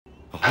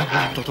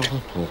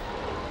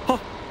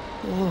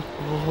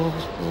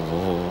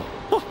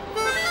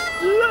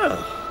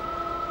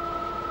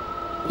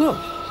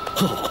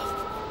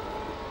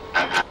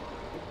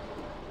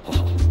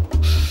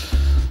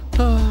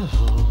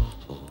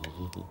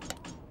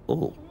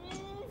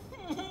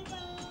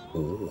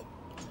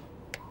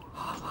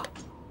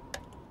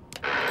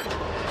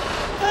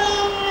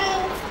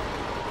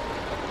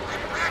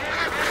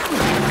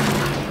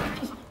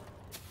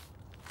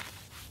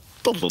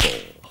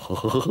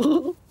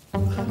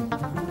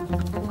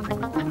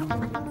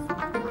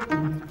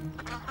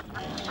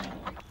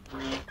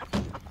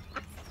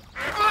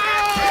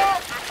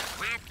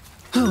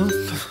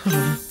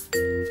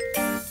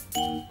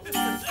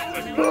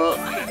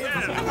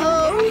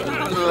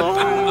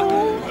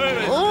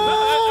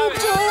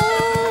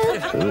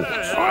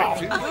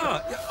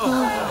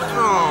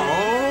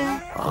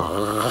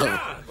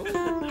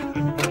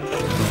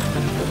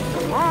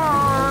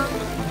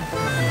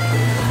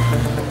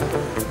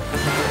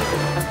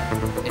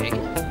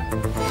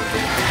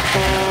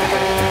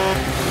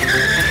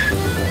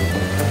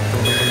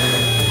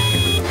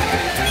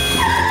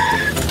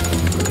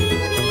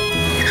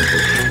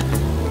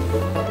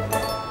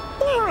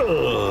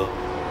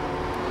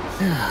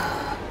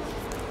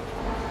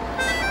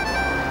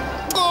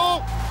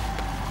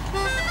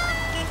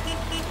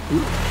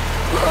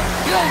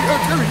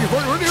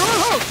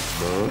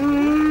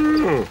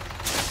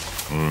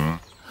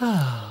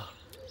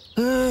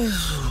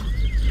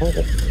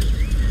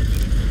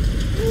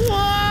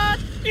What?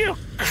 You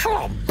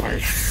can't be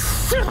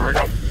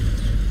serious!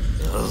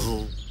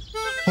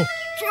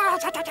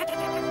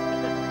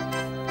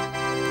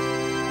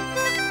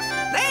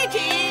 There it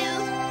is!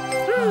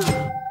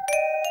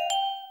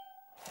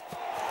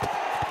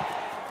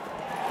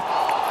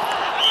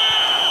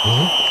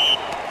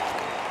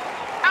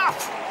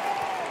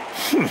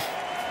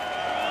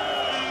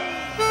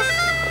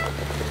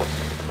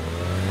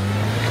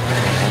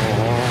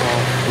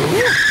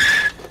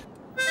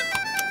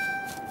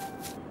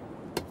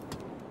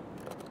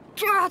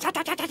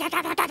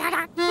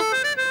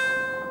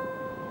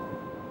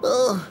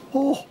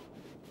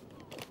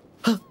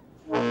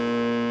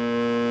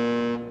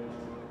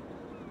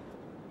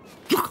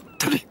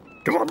 Teddy,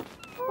 come on.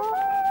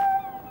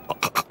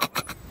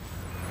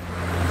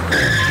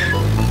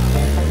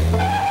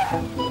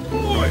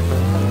 Boy,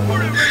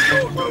 whatever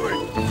you're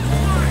doing!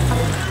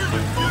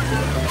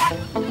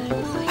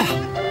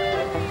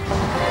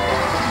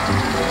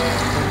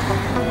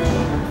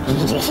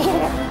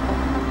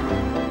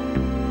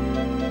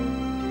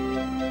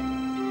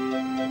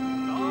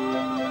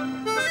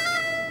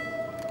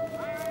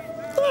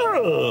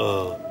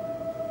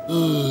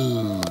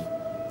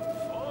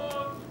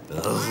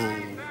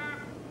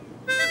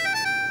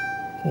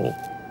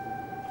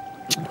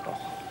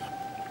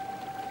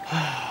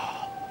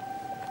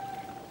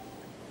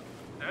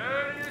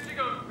 There you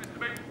go, Mr.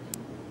 Bates.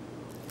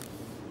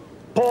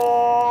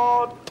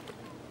 Port!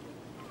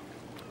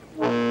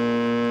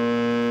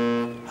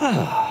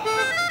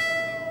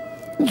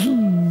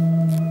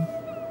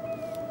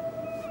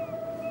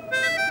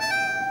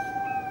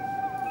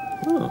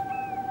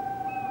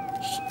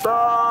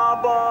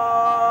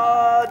 Starboard!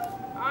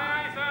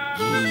 Aye, aye,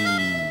 sir.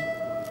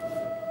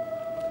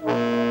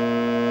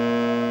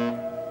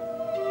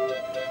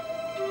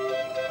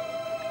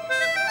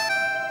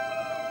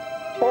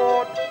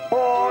 Port!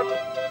 Port!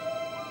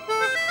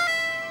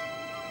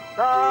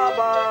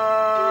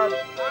 Starboard!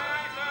 Aye,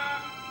 aye, sir.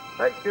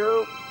 Thank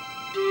you.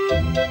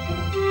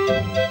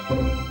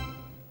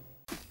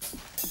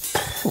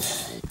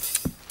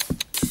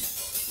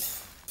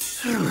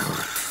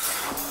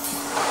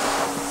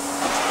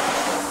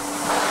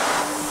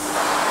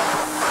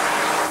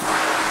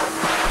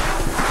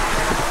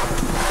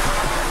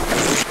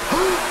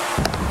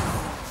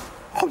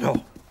 Oh no!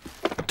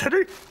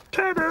 Teddy!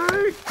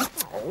 Teddy!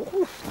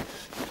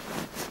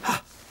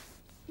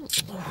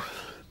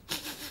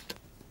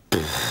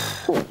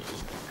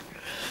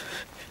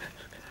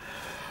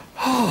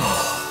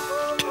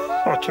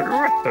 What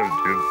around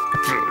you?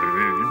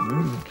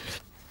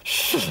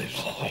 Silly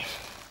life.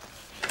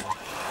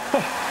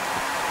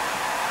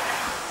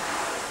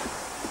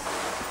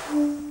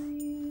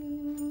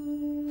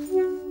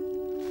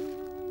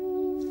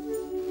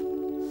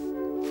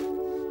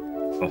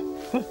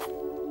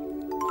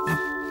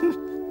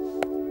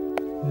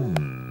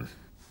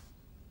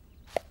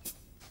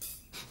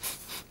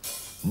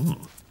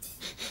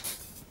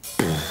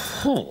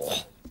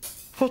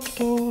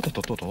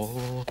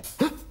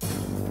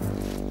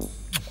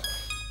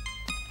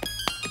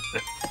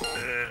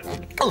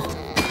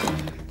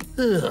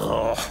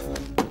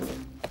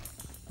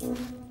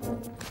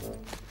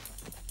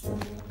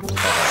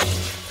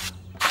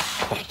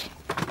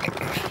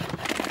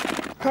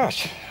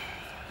 Gosh.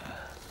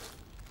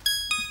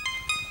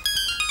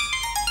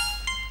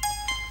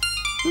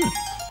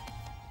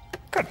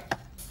 Good.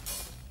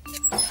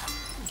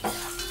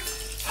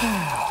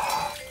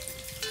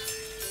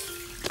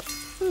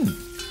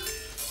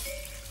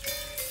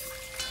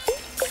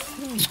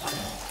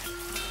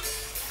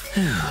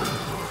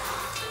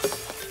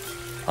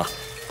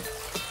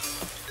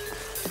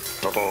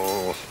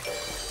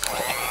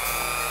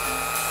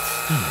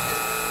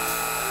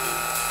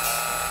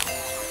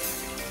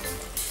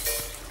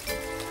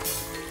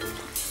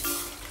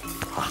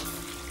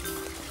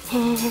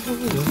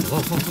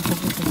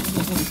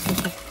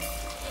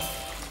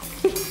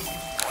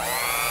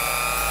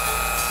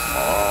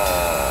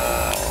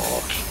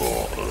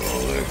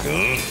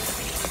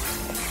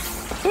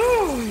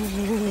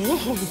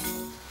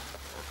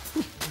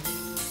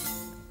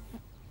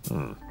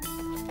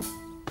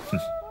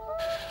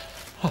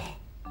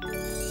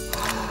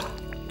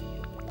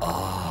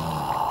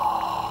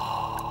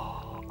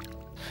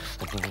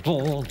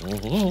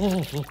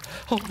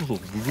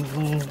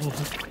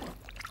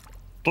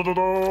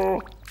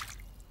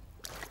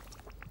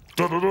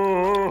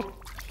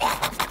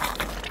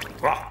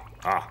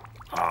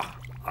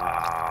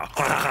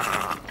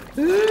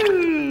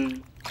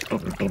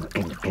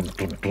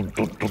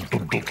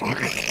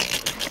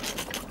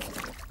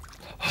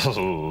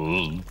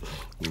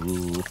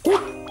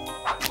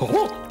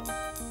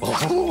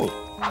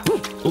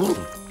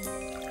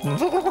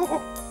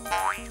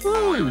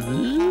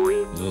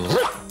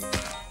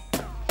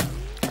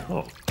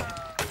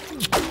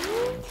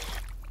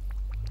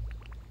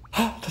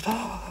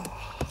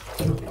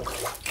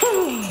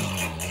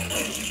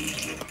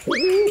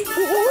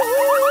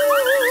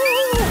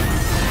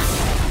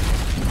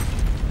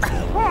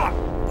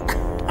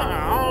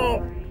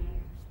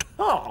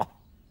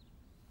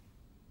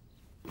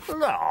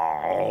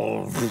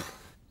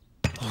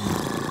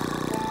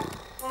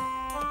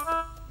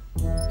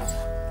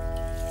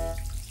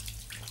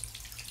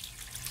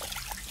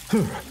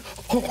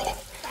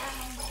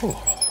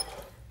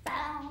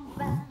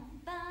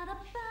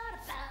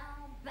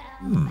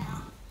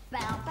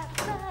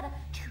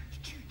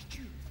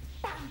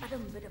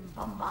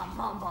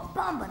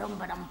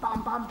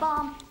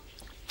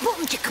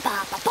 Boom chicka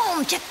baba,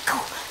 boom chicka,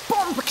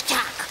 boom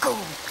chicka go.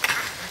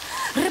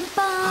 Rim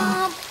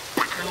bam,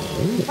 bam,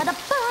 ba da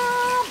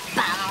bam,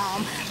 bam,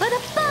 ba da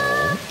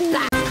bam,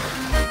 bam.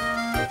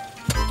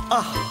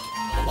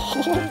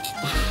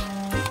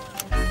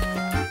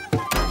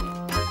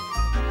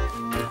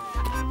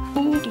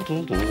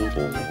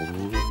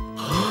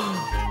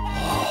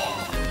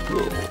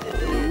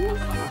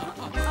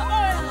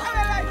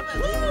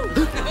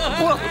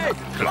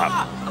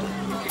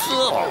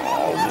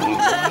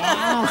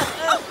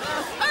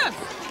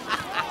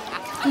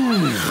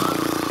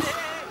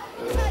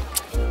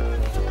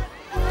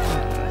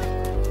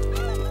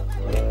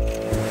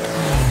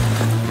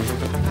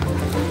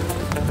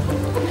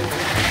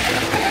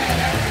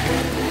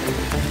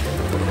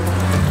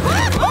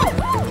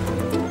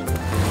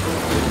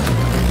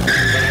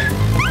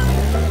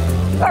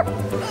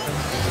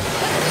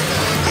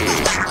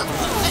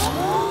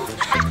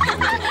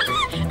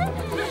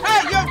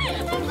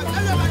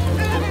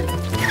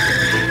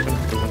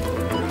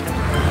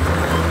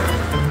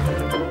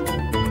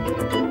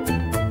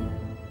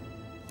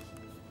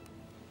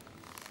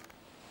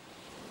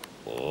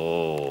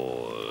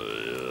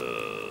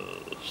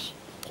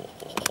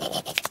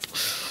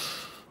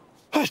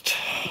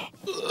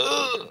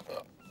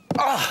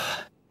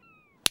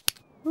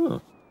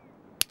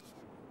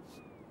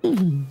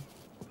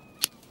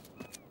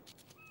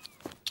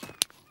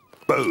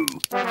 Boo.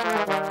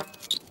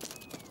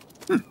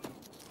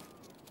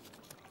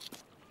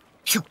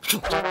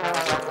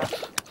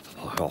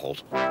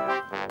 Hold.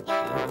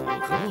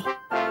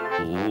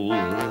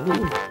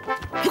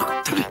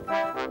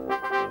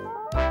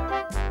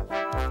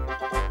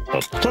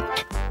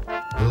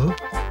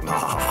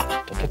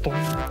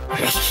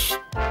 Yes.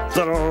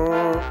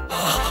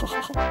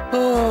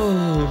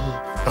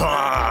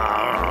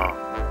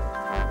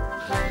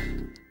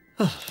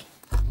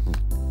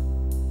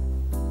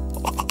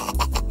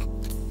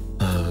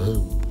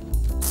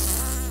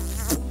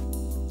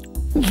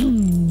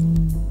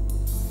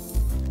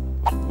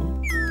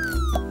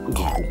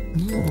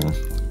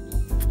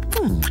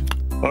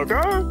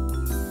 Okay.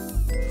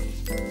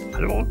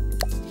 Hello.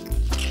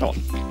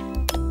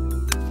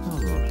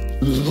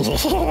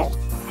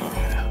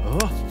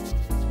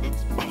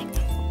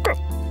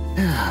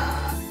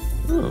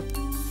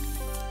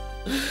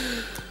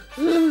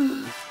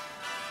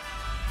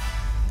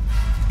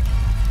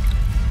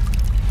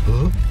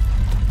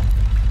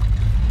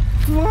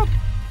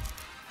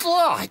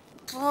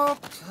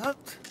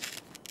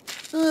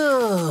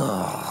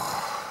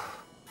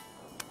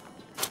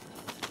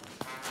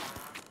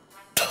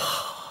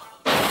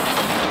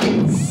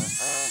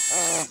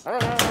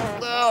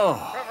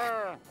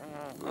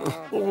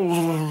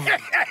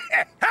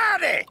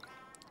 Howdy!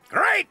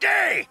 Great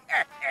day!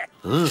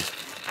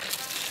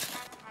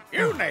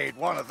 You need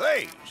one of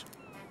these.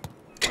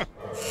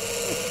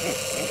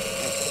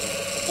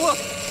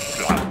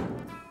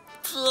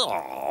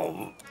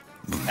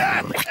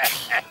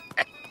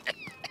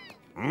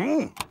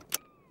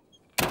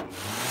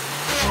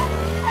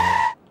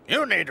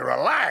 You need to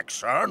relax,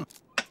 son.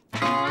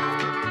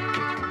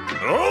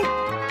 Oh,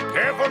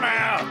 careful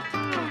now.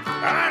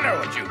 I know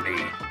what you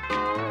need.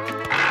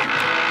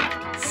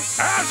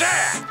 How's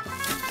that?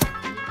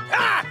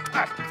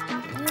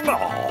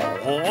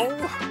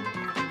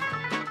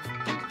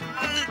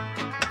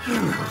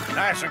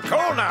 Nice and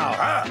cool now,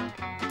 huh?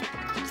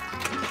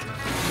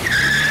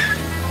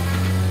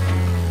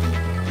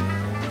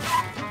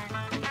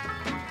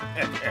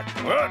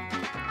 What?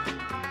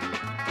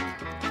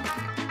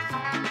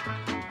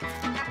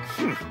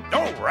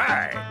 All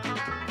right.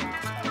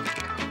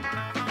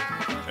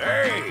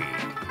 Hey,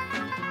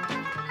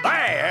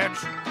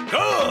 that's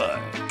good.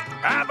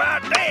 How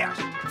about this?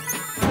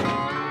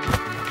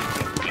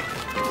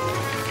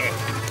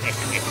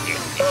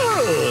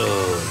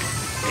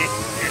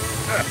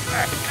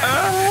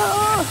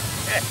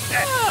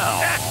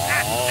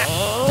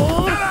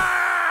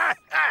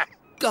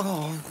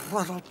 Oh,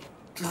 what a...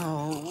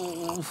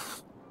 Oh.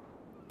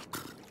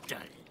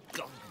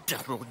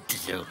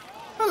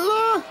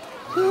 Hello?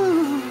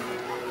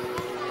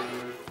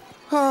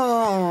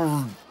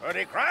 Oh.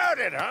 Pretty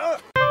crowded, huh?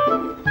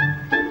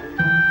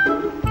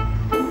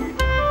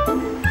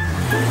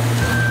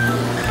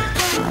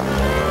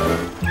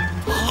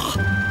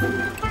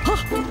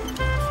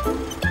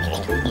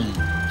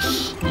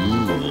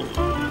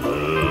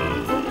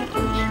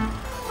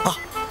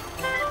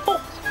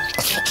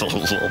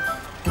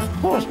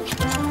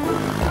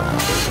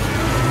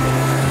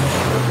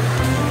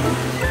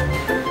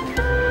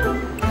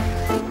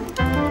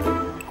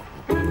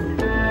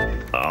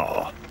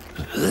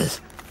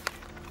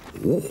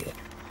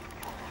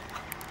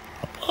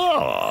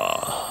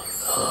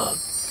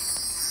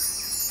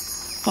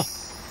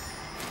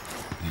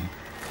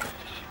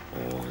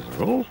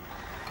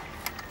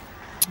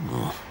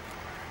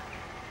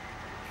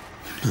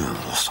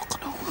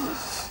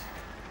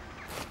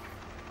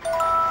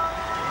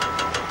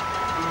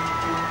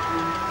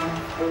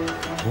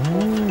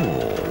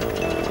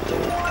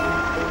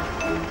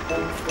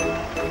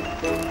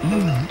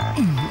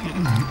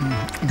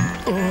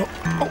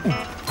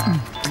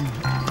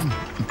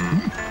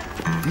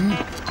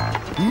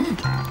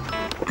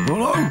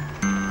 Hello?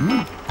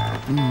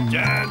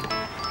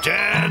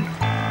 Jan!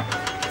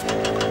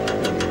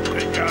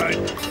 Hey, guy.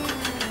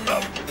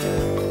 Up.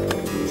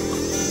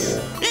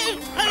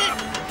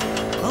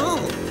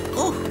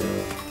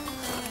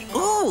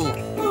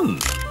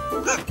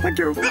 Thank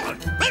you.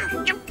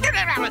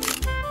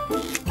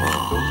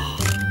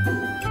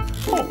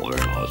 Oh, very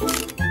nice.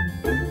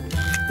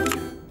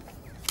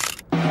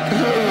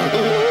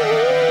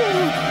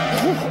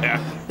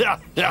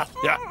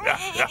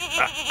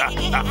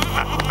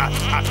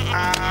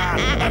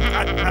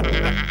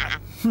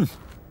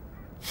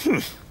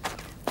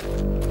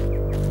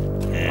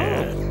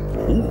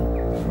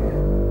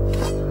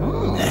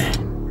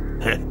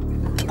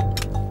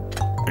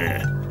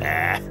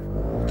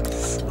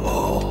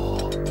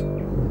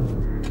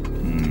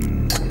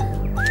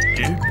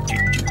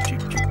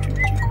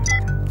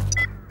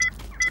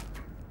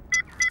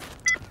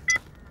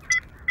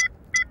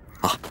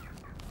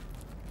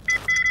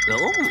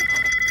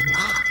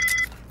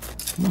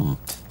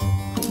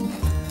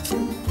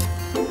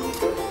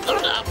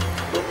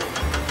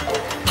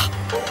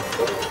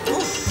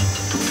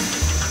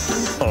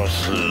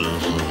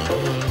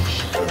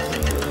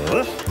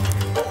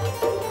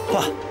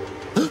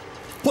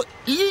 What?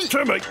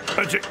 Timmy,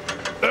 magic.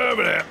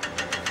 Over there.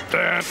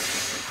 Dan.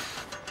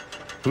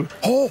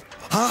 Oh,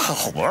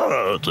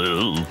 well,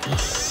 dude.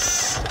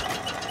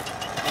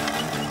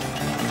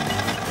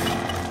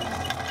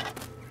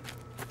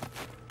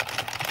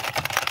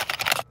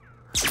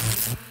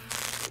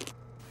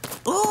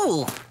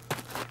 Ooh.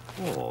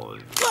 Oh,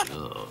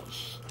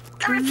 yes.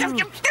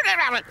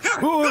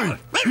 Oi,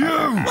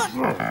 you!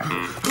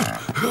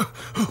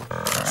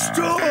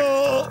 Stop!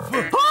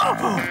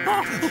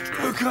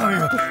 Okay.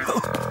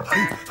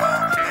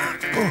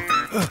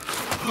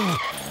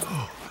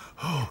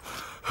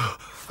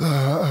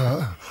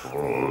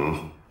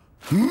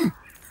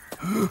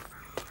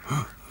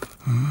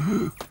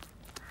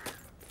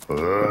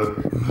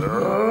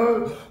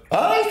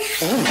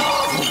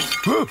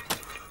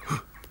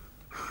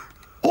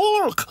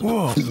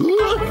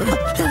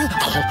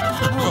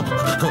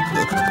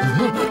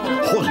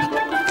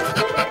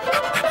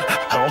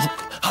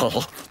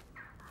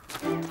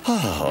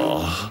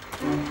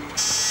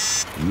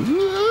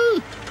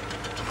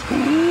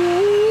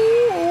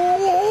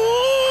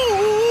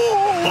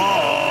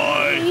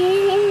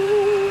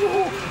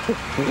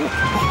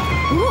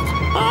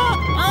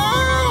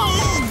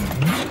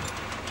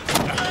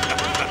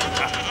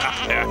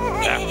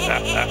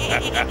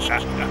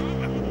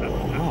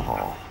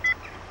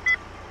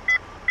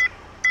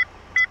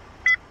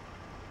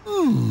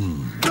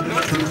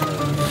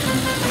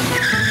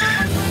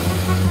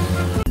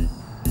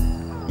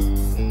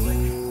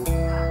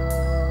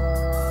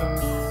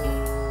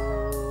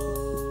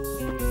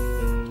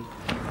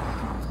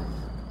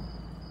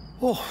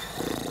 Oh.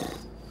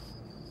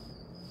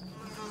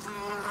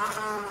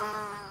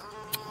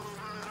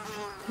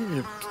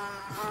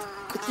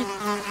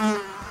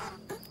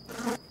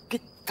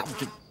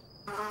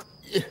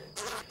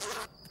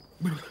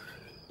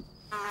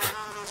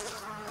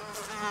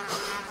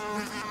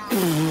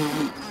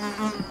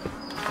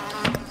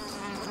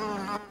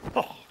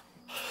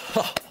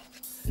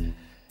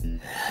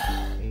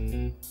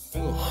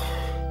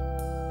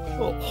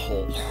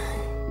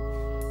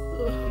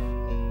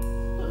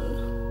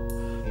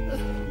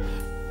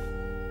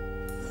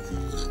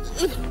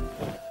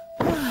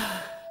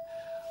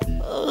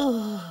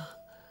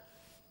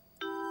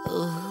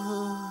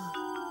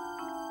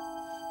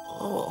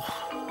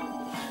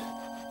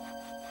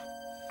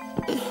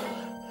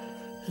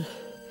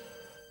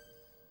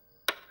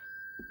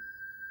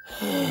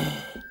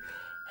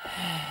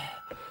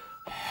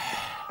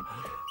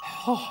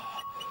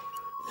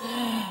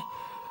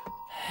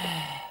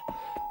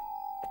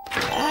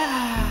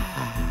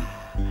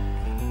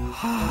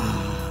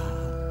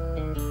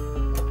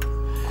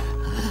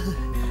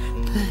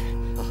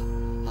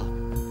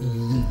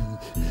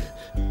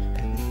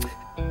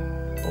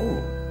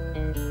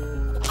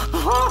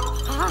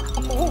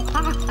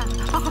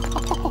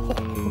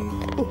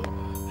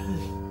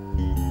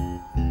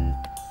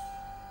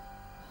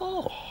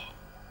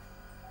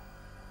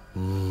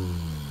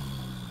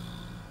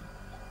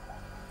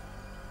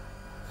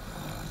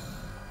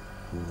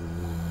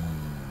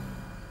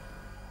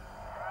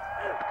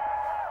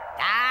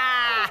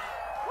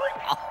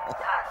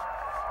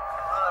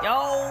 Yo,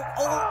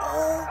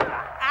 oh.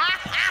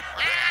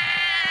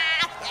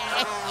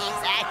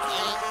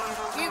 Exactly.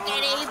 You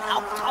get him.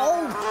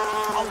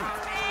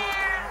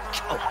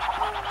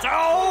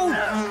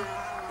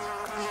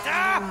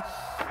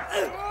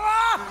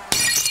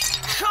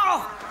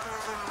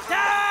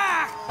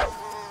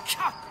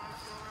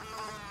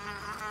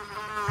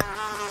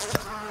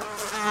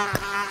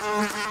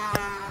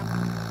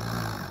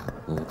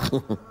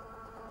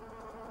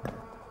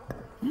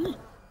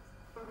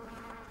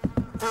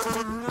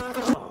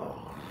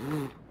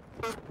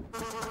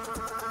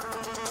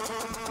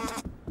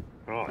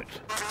 Right.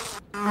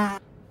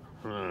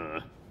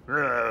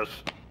 Yes.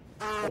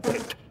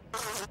 Wait.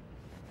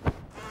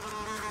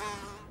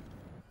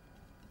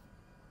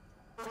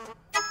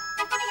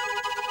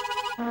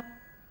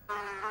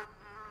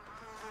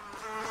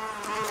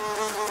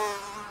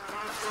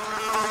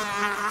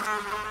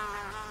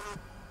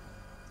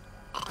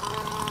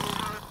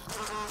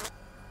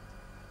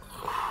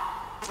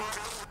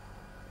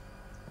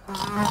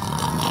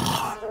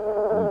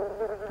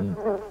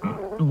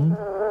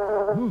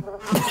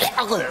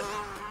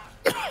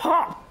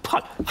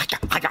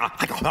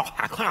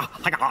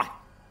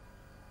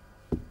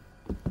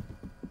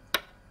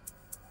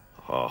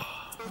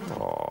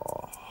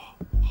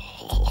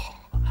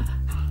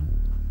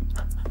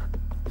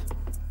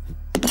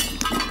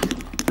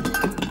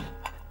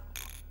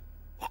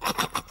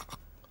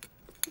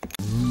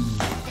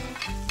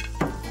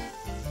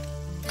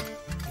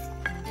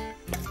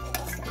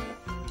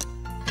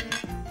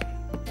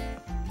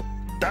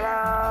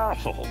 Ta-da!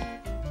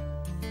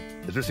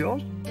 Is this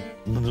yours?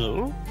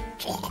 No.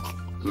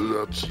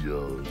 That's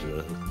yours.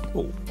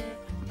 Oh,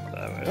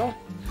 there we are.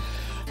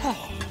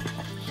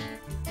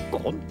 Go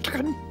on,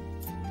 chicken.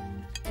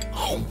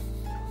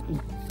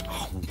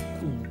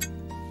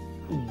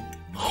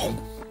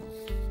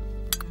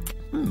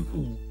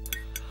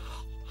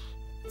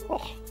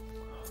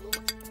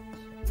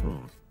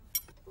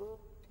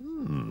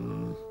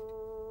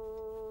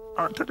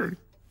 Anthony,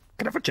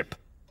 can I have a chip?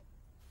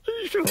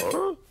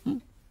 Sure.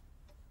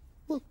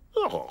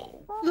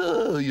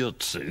 Oh, you're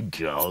too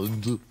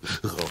kind.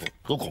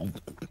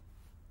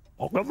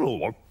 I'll have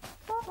one.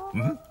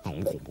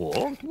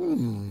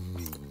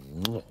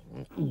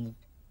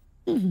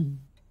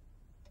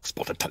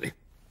 Spotted Tally.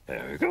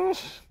 There we go.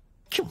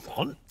 Come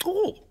on.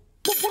 Oh.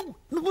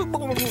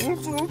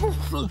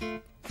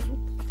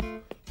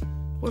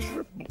 What's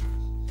it?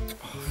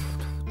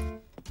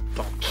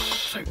 Don't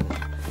say.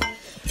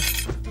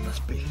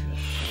 Must be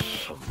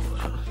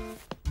somewhere.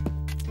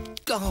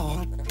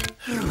 God.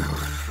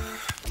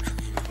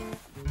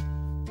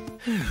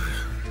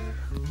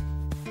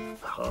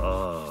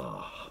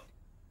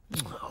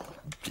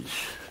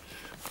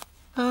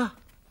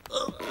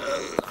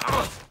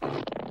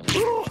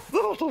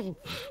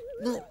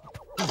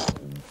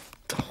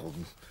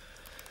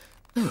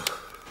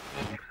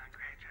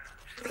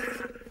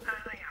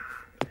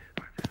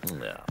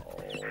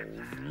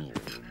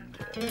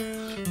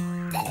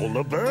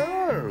 Polar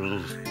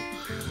bears.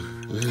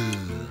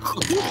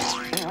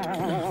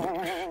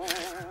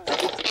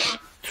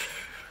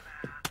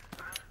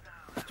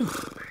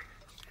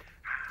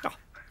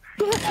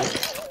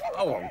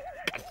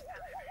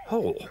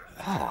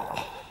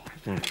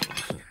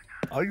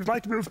 Oh, you'd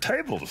like to move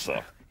tables,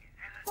 sir?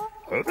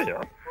 Over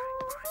here.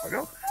 I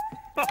go.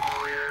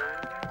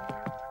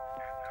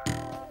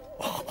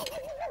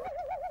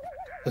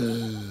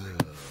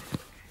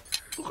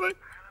 Okay.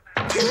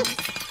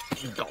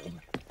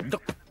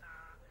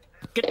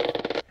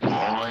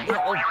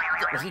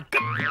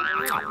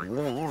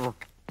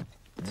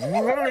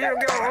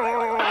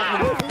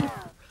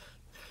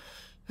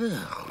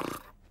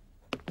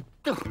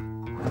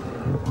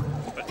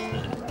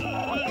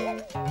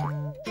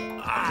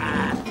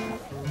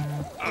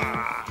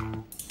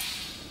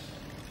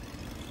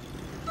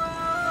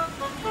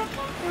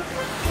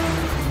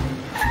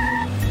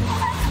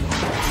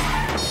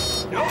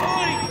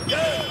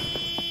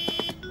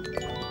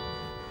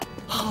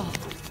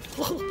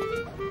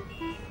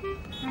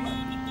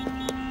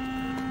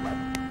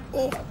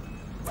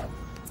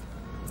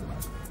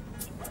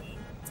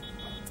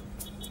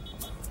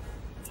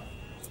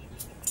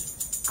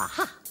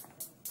 Aha.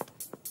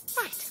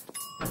 Right.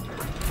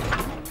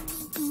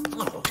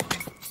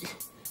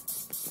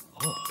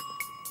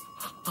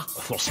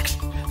 Fossix.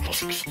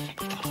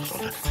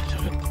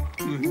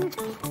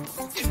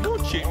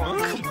 Good, Chicken.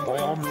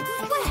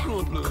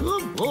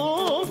 Come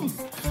on.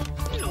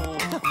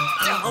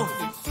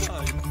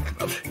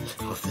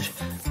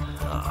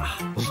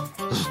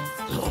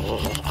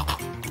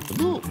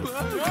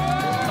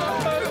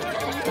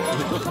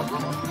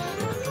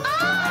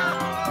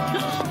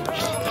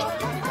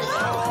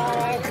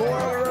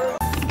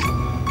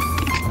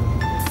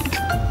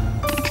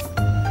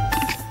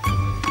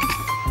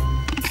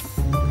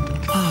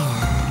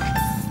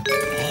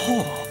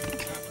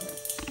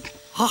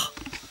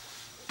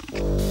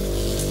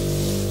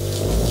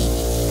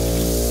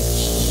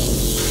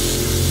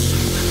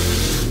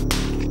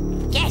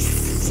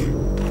 Yes!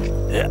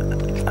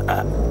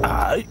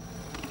 Aye.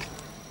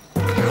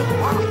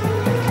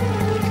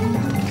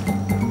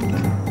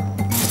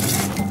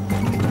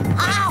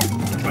 Ow!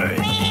 Rick!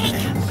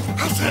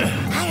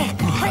 Hurry,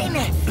 put him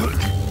there.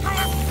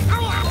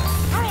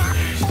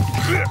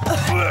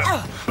 Hurry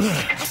up.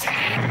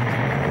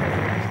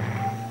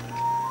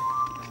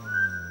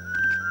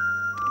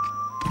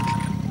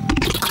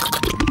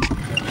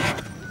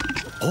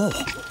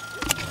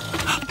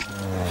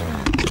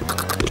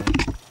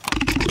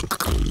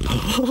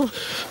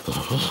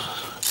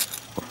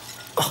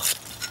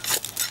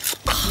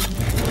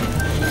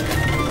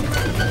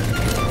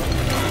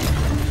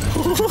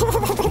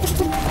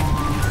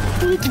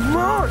 It's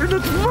mine!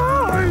 It's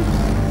mine!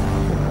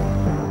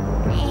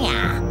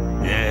 Yeah.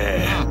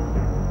 Yeah.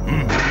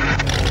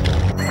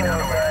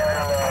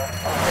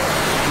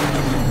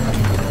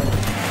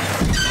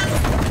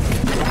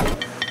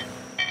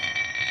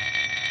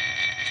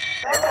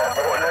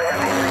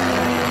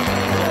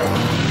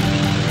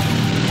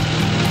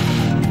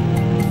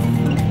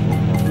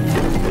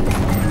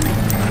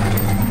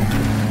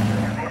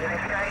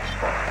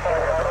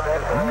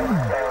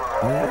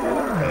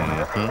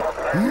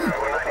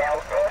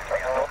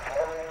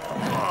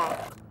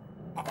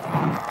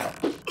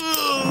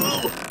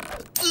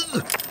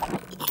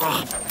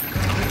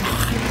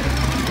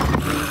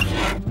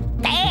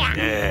 There!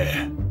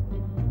 Yeah.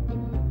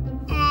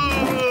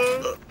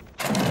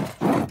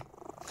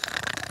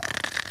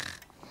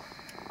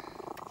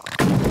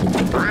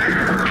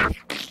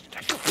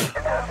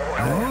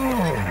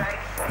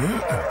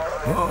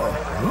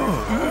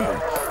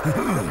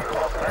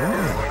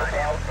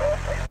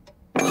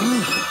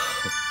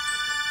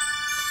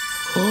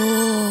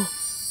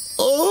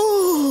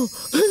 Oh!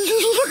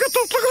 Look at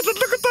that! Look at that!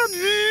 Look at that!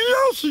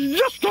 Yes!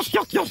 Yes! Yes!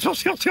 Yes! Yes!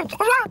 Yes! Yes! Yes!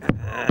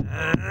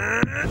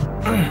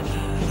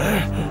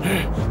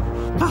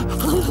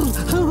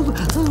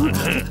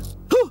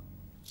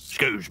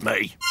 Excuse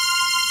me.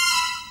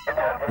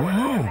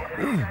 Oh,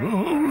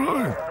 all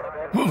right.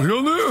 Well,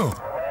 you're there.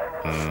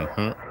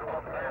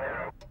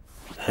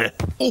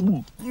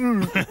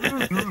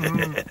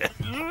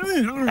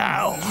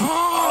 Ow!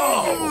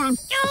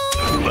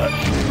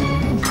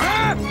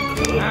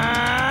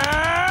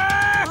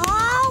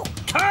 Oh!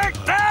 Take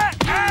that!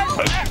 Ow!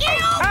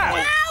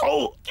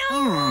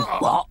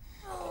 What?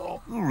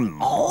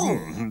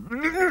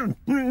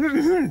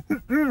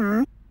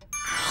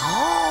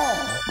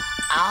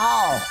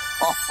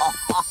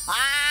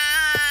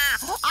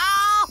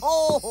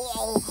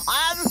 Oh!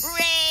 I'm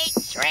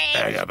rich!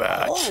 Hang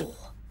about.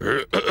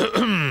 No!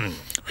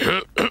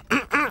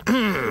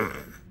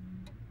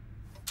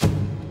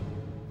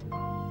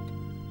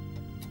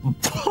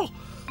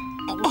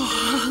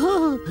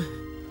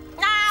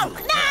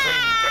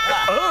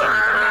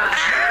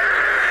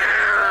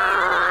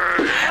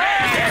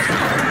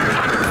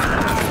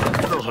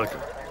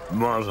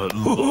 Mother.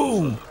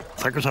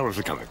 Thank you so much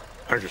for coming.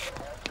 Thank you.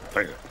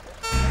 Thank you.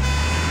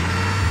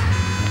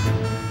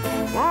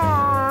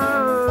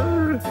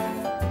 Bye.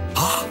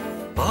 Oh.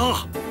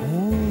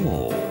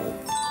 No.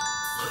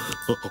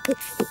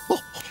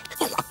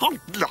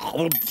 No.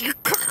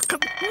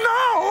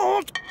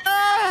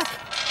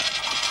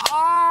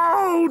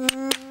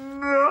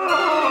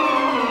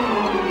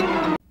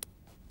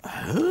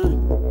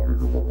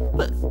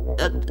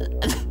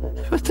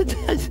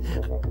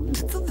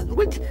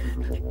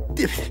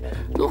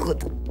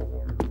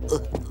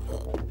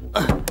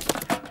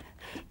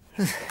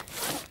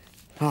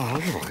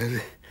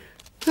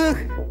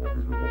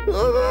 Oh,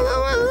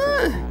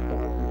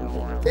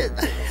 no.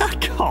 I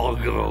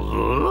can't go.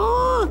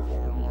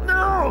 No,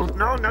 no,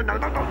 no, no, no, no,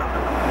 no.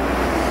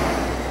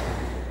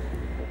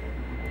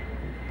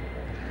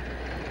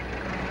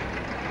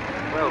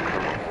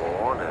 Welcome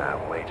aboard,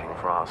 waiting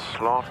for our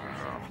slot.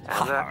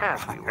 And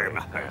as we wait,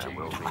 there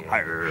will be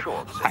a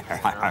short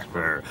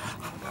announcement.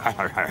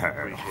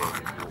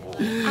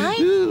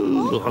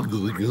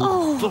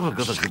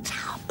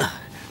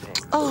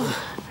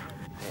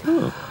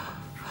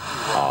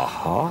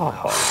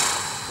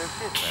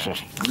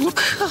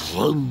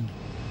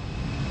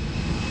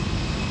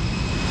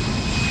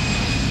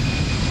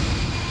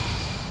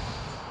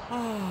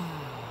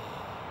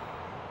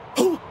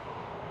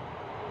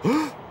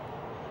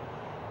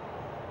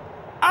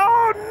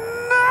 Oh,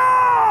 no!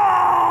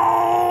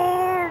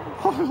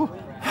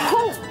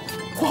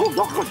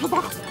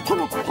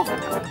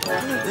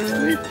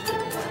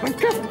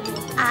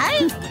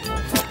 Aye?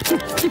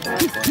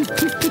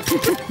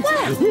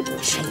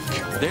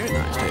 Very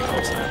nice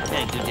tables.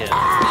 Thank you, dear.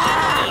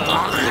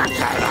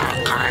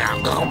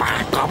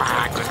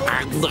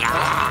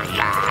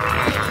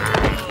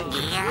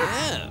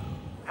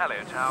 Hello,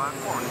 Tower.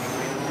 Quarantine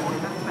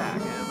reinforcements back.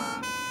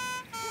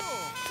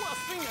 What a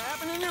thing that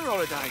happened in your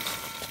holidays.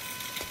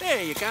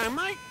 There you go,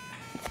 mate.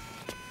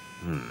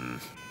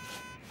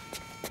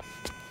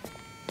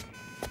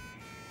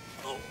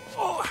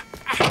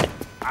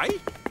 Hey?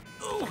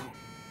 Oh.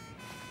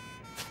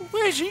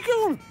 Where's he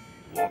gone?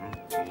 1,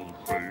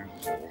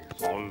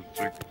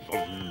 2, 3, 4, 5, 6,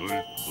 7,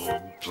 8,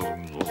 9,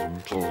 10,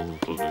 11, 12,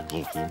 13, 14,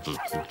 15,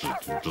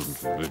 16,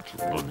 17,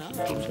 18,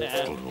 19, 20,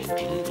 21,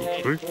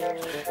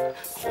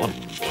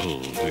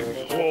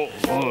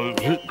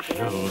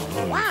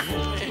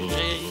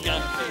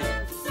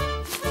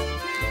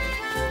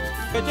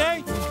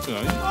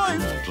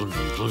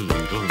 22,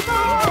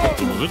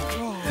 23.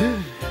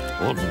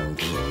 1,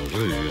 2,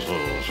 3,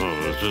 4, 5,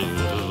 6, 7,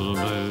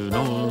 8,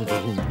 9,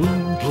 10, 11,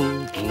 12,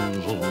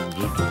 13, 14,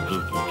 15, 16,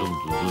 17,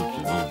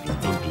 18,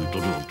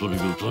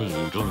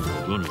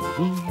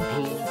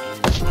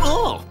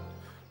 Oh!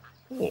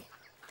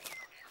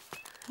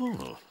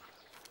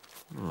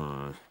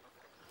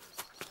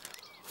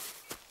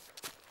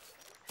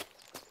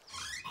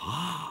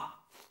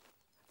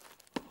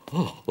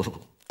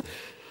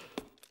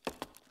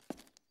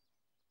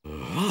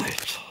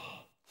 Right.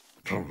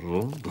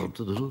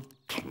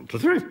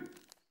 23.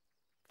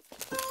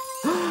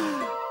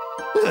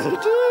 There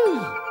it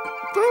is.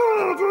 There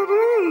it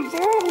is.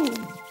 Oh,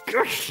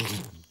 gosh.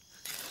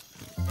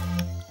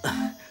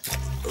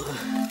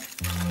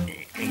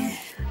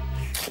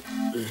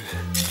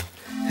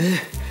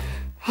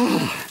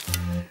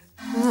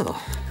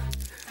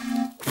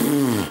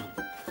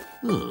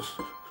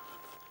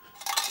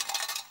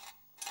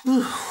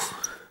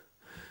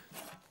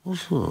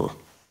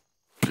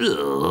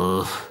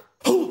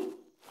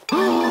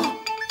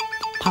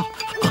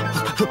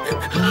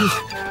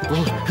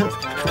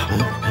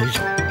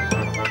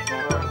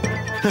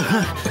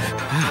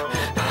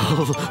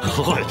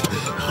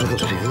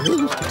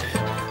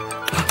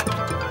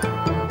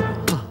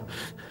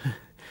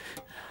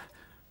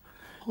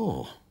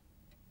 Oh.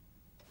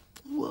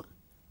 What?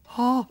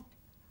 Oh.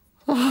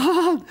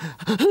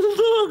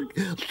 Look!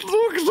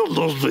 Look at the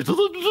lovely to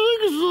the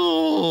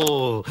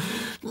jigsaw!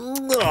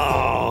 Oh,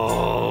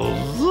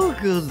 look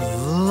at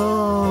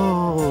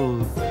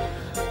those!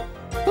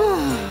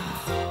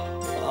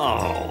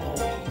 Oh,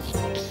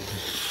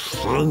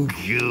 thank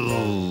you!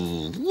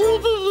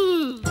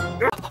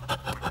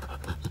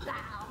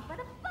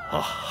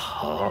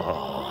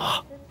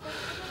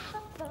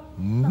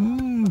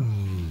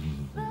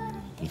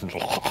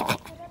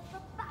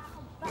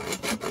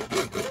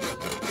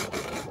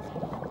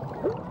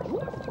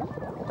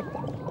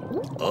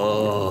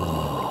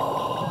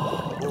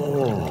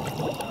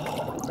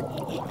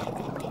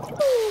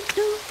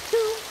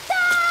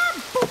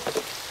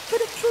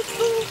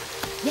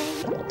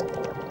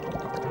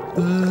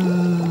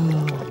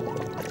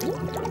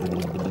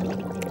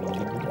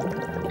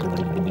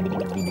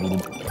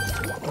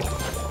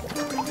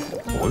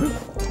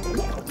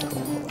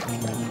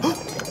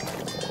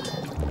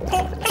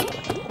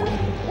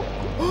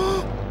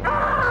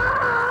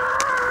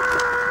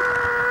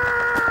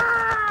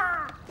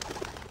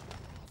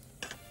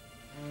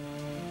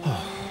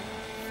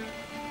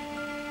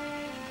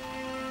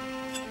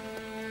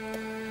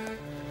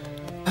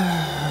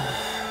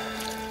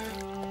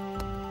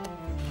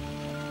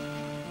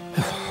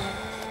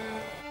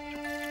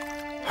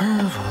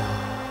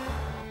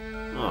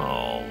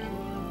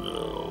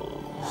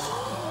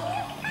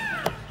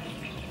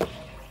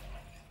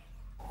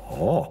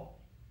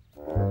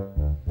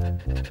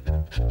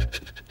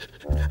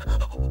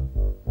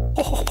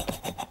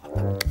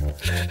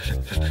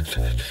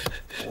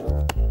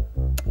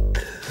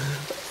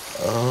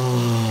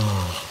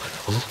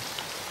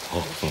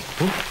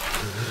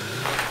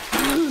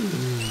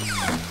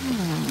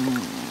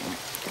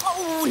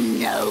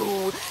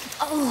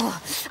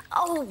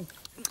 Oh,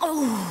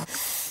 no.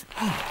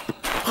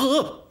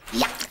 Oh.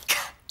 Yuck.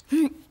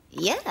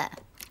 Yeah.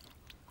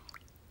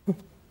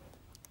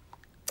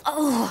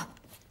 Oh.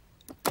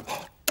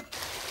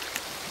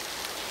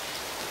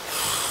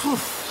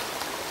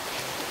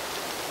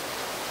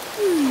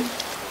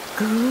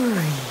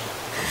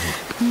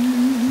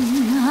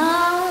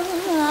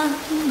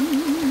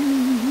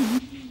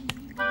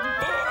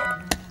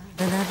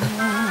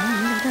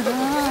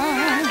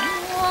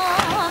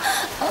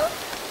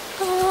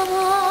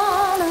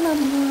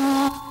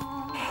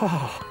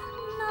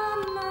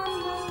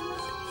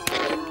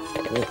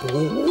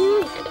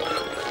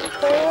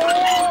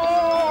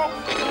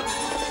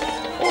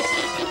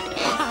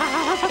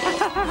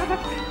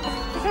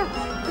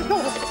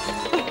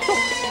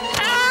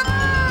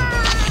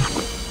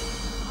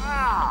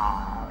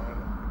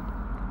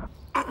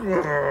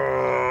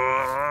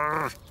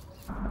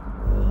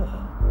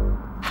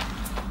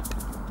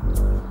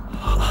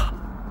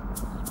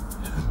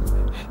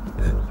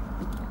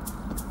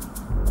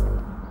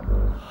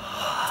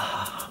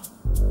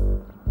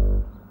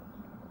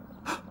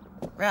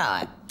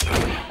 Right.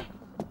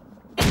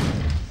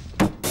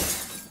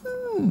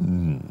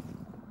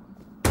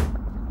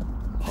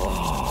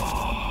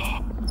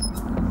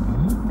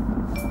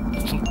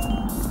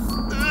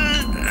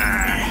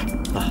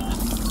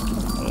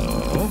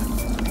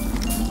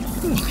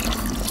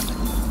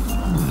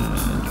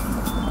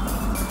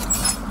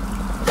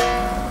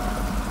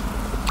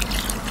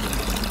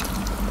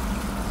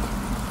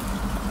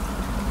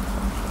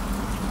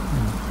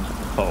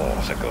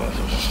 Oh, thank God.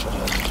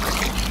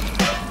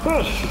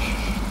 Oh,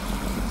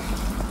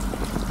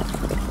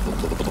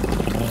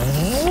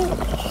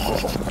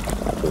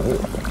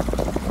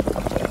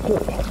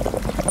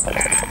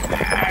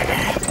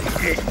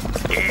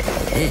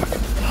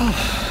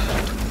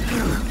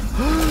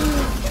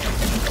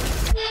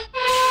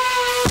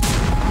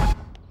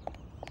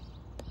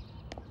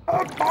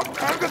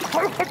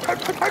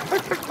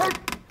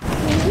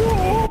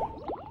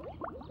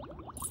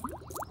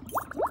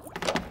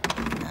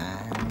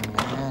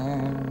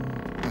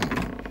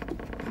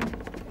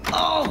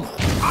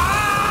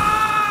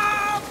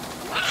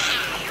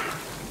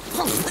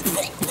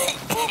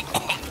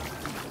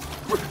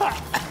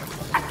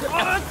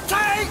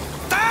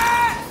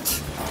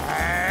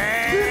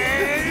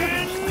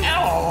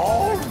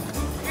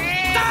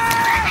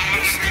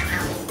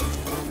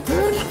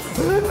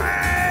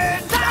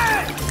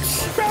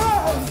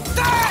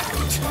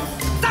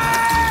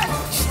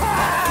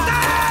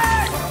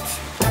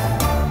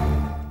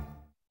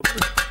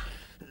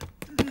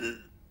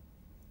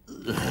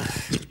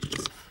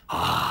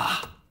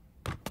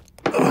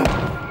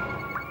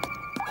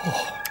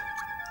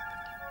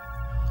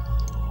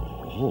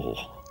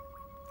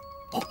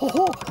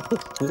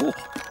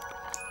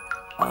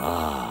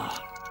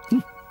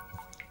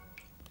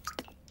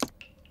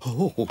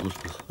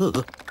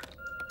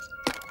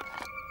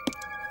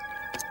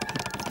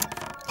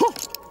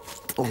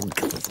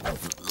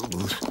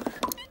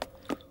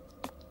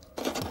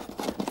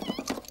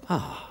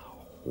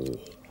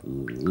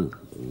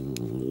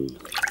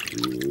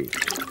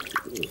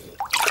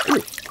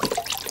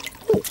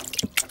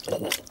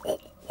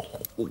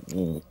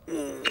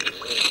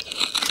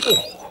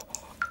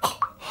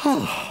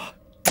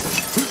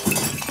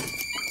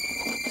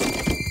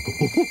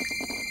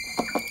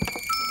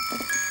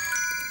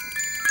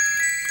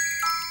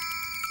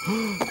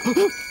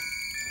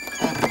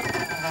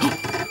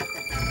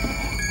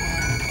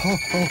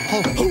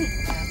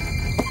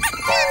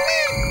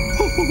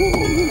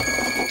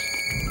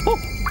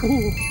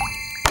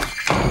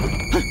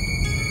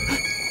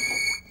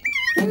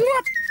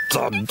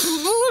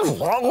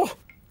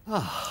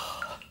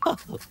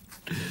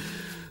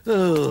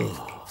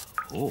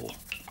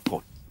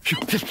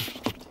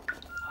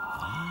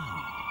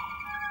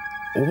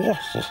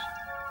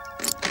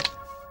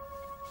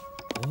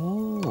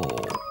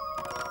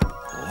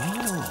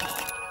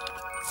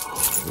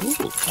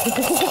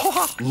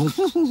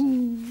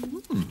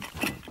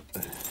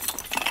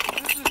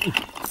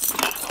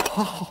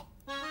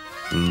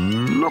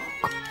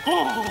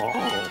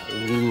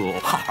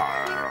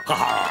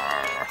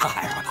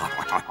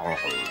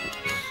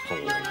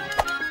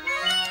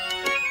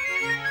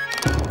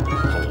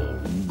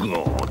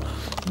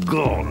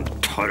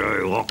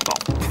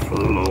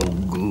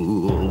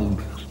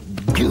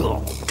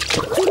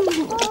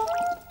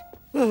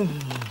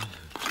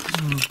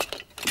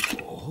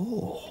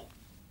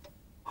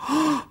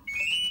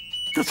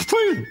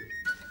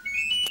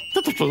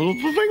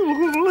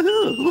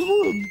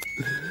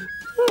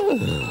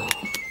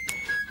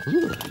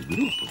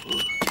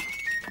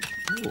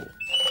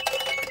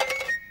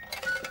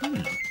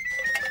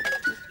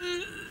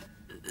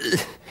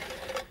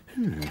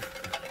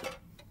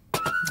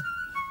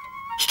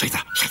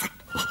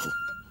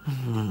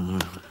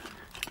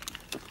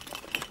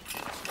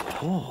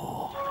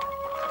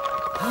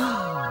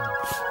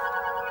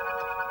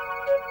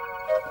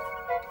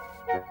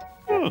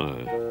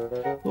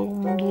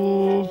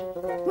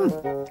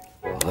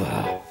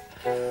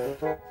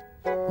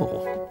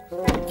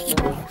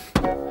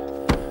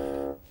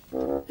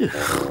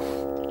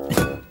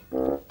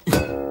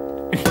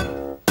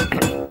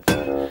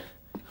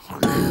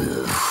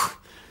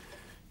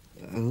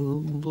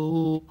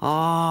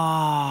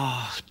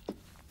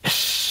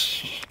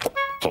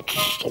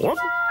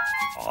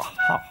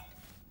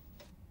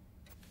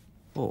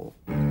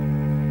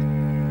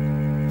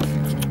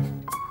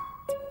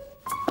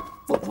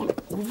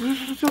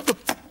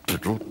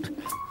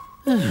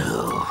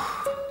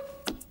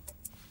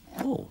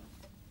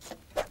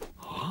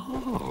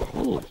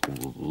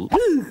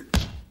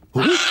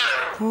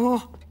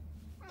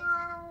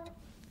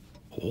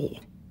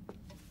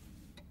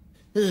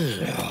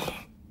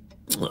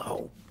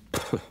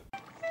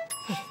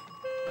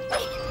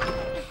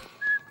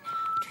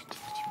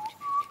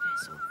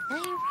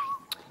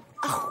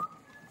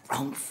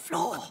 wrong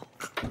floor.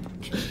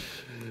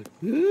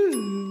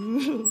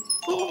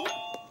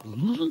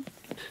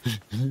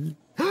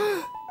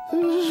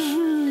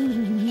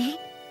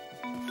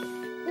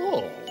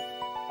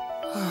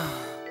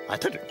 I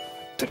did it.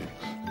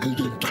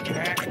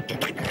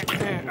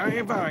 Are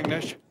you buying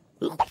this?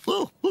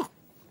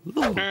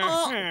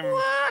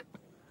 What?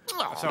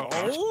 So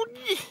old?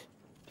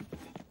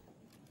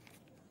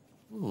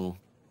 Oh.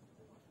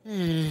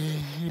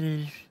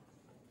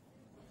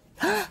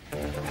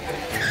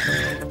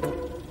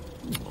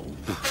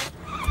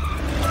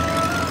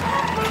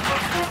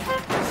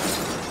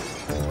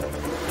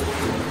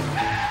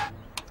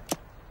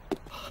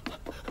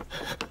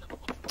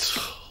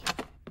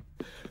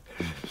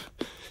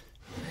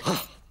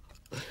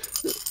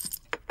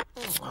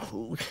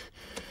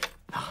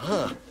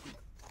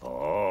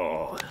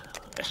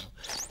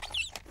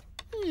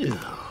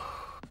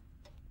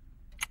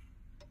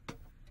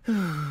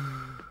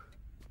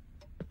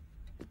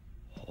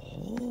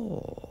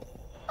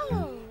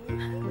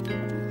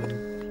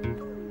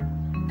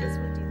 This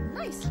would do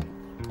nicely.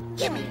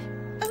 Gimme.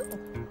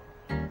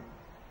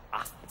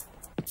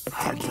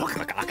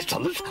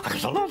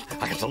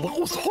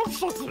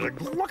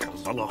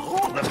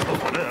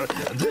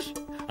 This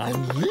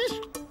and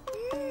this.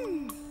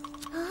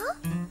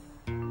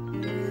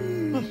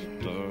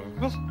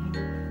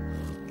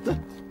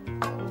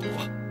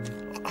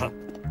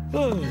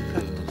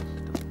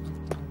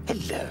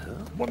 Hello.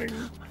 Morning.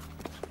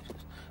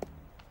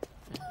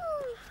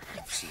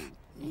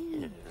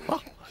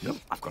 Oh, no,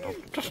 I've got a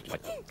just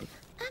like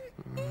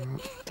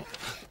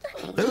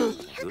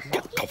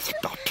get off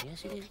that.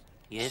 Yes, it is.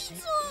 Yes, it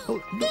is.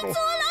 Oh, no, That's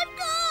all I've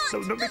got. no,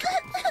 no, no.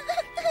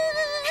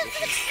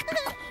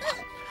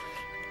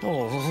 Oh,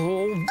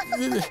 no,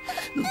 no.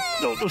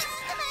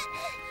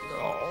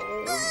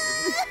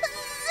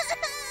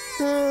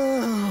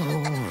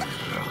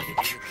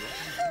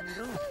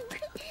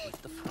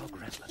 With the frog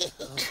wrestler.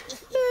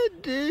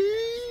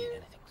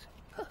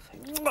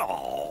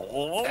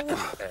 Oh,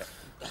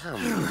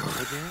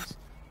 Yes.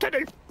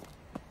 Teddy,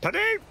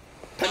 Teddy,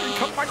 Teddy,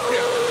 come back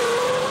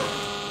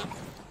here.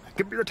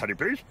 Give me the teddy,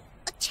 please.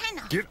 A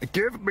tenner.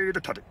 Give me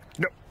the teddy.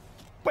 No,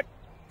 wait,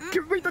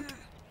 give me the.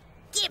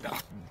 Give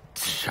it.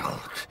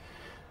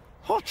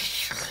 All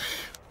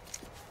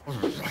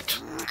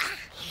right.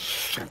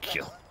 Thank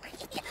you.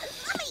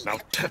 Now,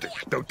 Teddy,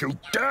 don't you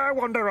dare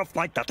wander off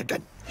like that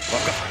again.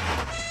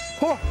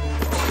 Oh.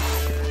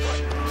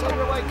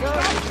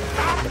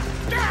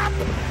 Stop!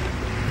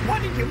 Why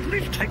did you at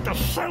least take the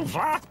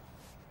silver?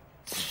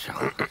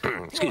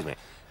 Excuse me.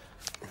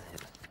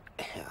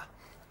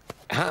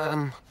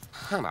 How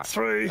much?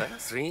 300.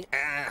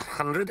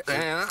 300.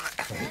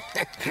 300.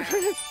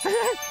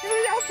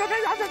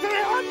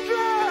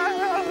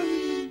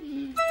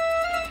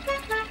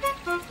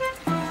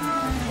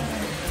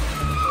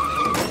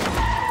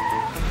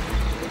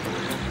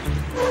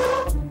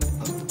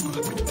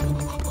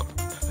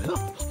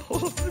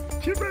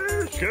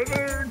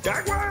 Shiver,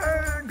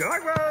 gagway,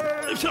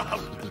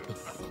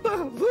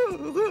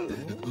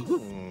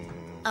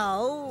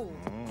 Oh.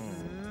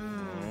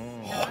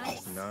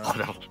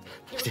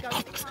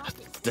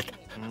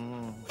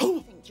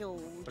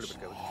 George.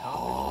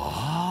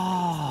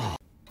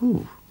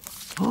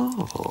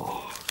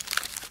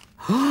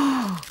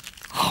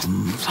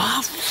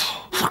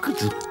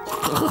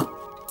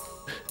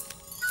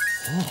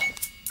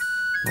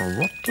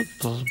 What does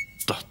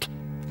that?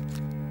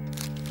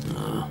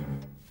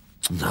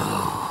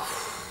 No.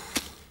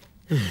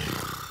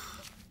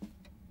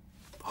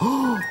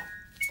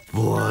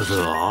 What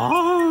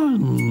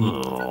on?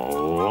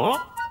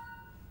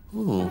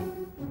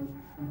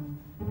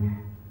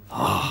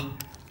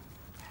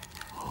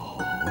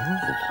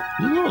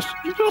 Yes,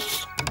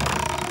 yes.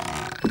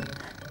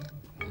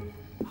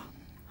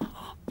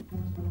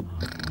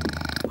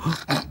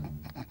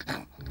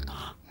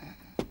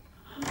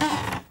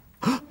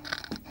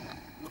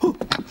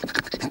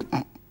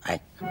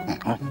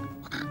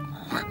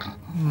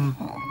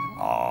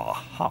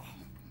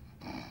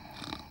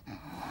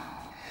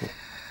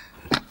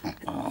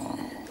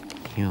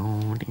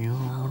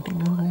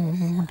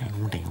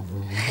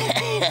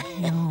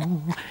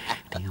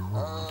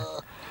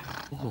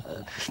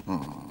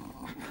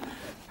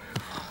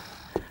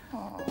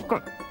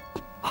 Good.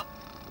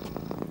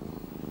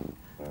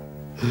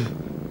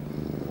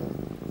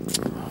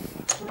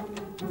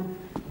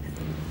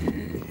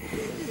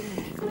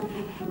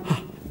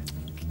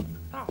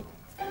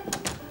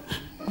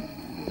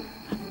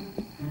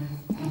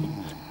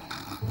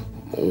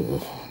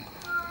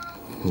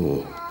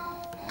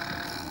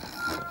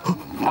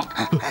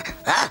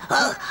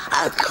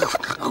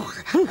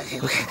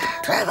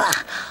 Trevor!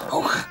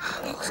 Oh,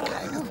 what's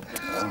going on?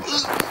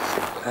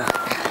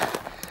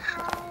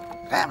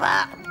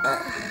 Trevor!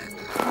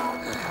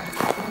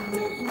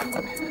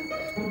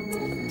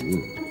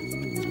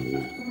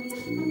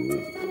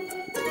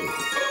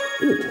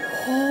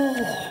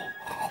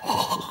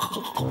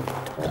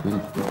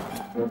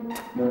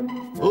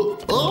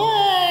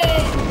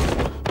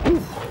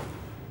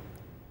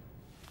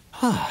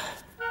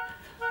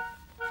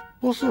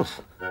 What's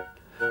this?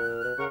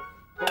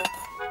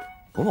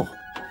 Oh.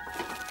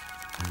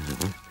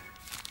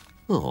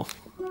 Oh.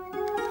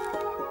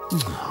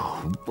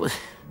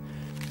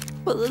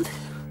 But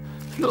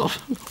no.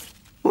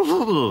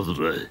 What's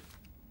today?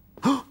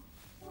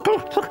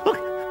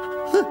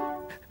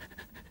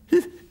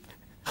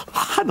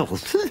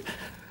 tunnels.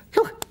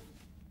 Look.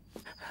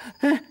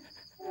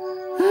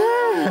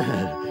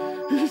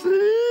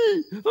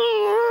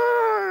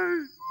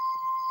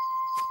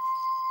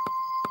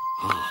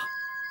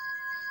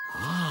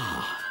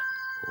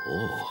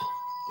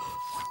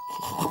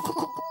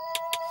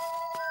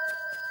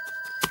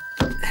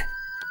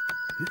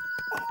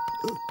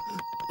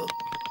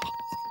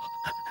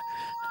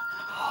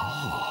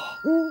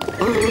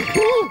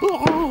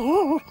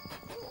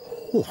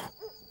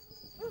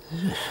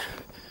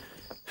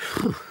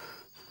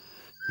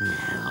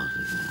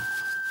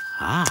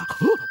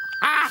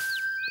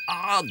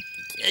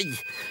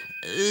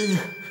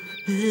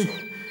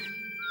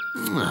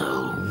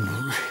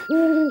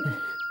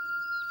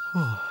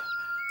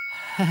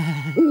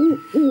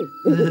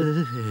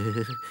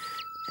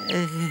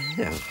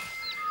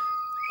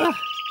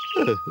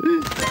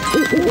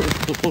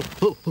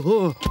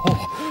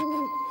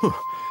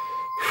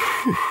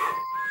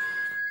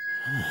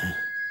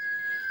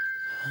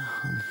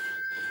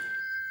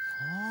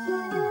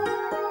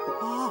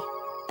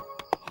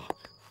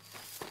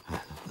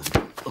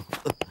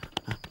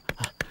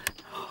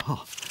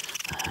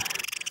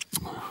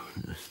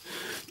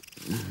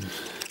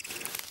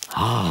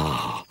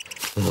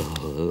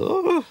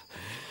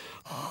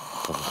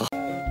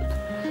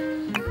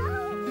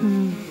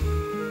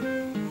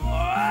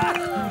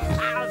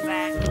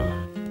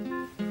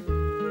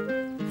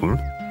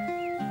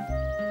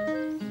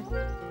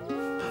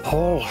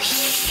 Oh,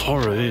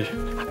 sorry.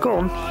 Go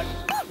on.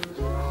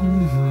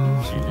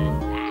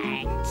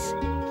 Thanks.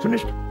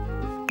 Finished?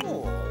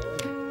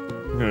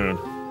 Good.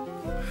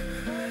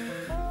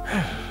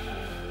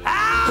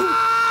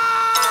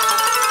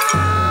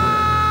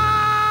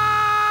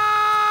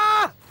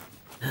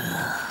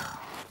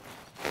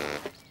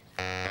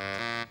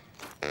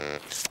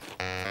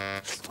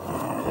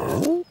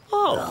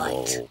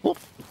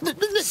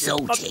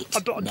 Sort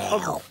it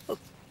now.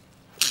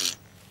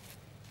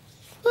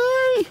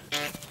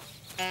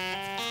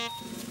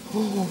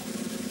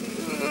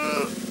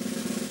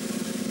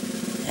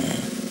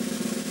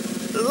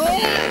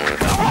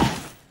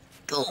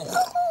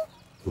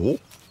 Oh,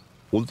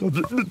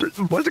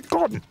 where's it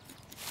gone?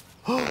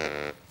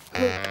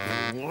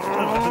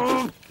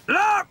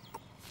 Look!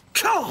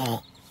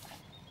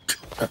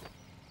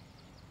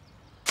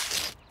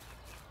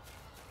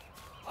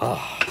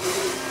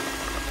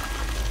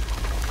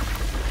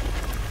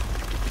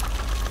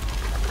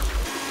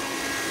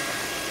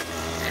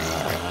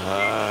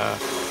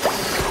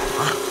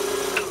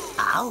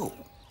 Oh.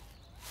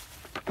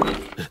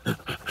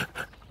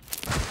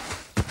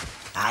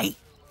 Hey.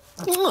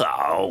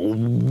 Oh.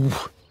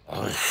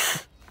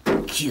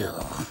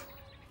 Sure.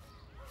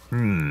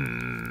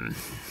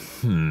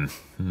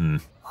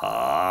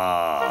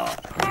 Ah.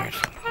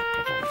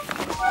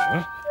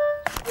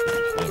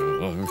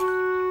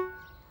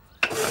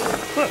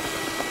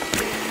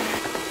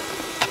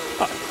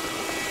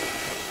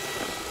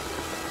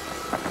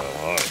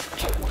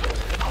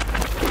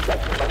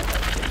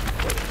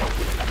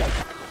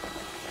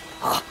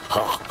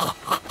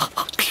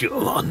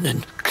 Come on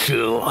then,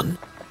 come on.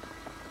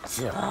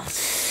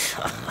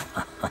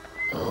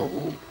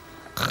 Oh.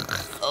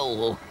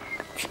 Oh.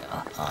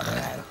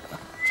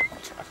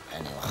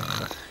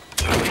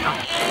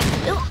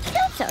 Oh,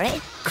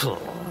 sorry.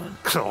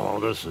 Come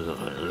on, this is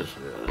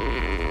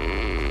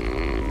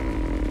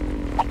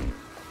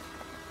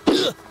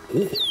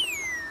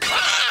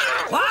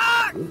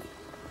What?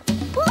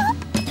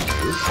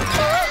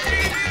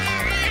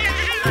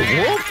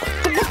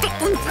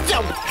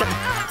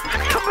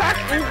 Come back!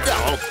 Hey.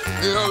 Come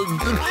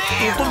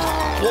on!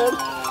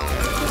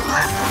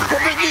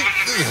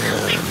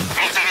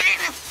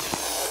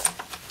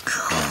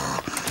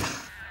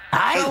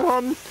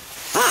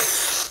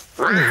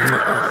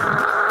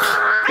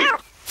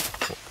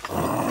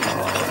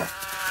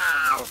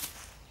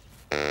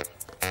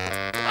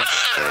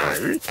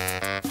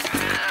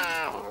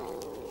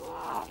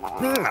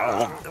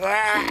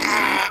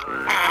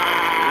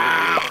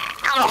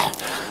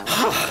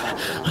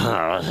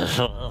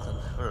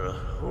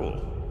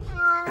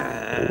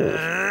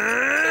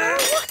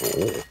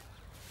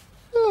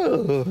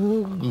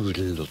 Good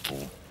little.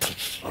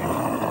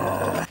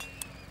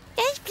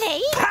 Yes,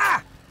 please.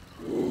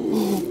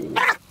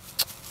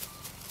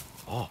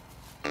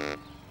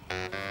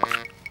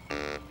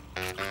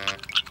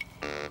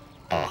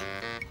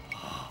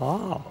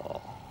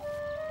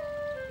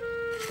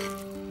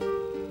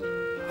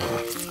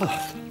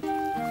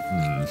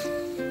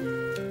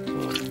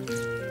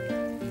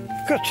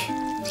 Good.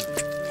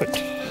 Good.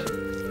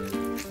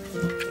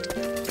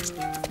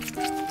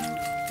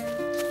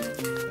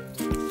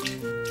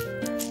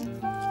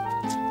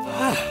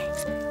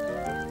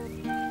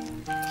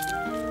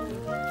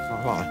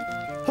 All right.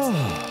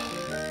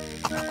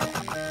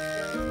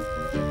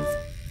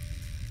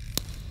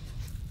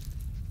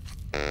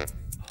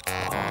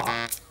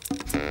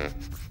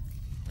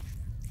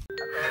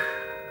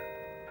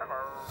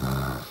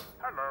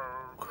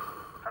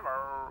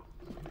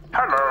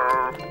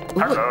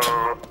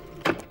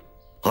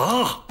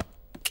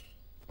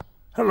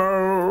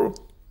 Hello.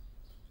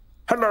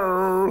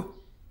 Hello.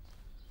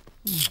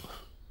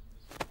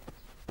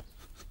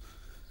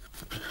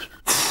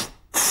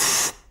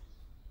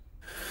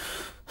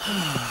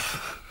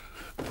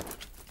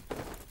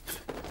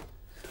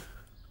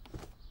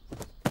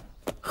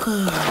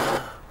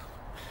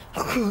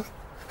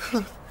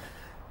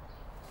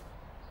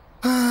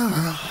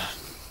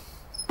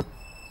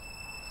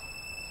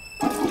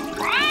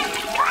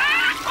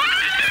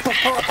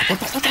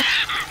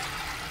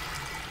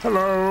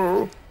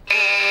 Hello.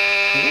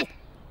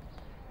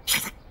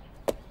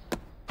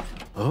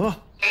 Huh?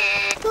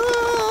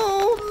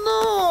 Oh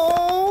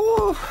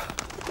no!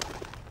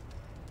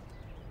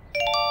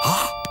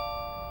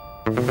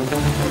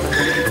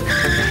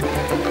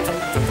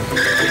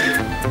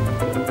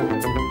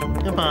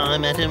 Goodbye,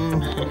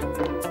 madam.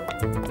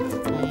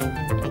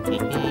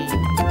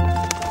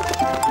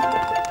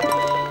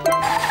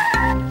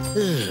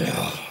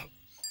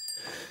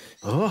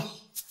 Huh?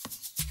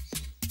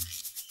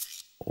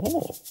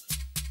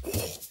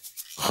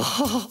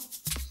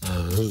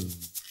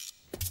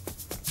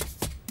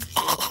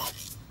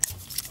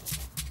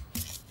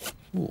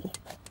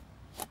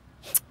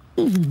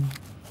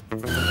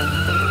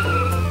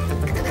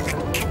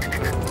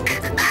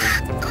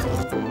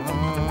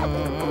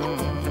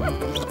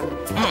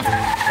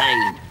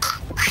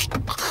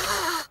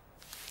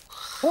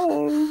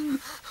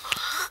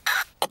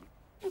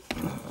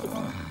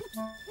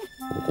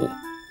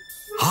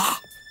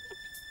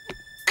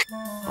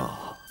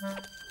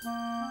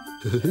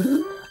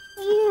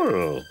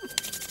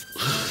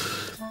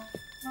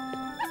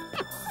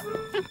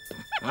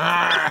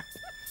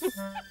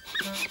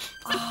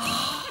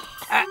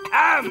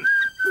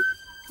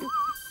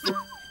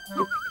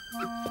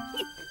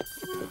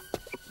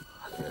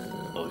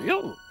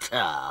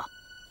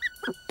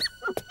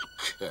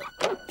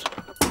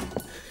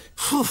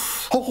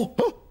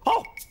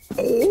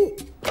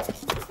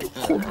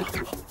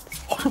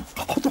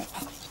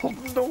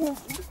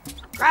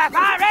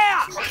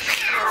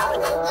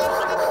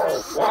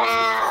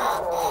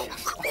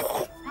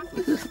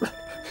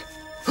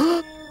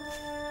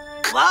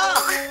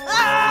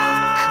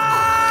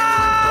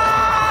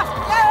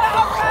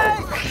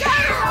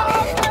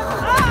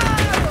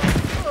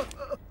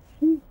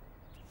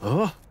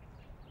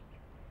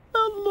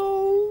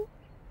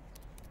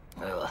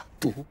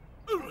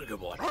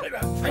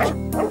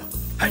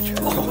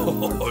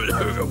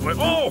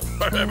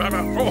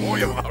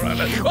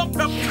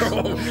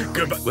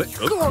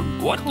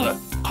 What the?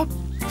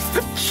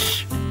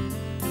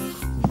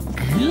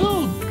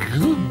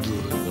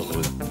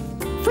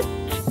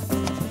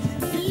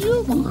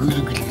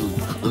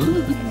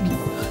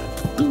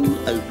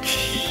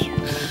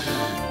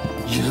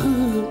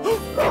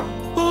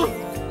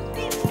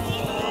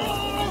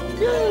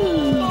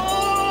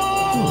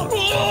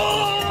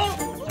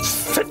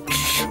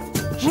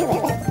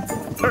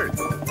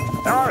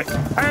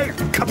 Hey,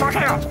 come back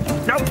here!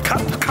 No,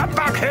 come!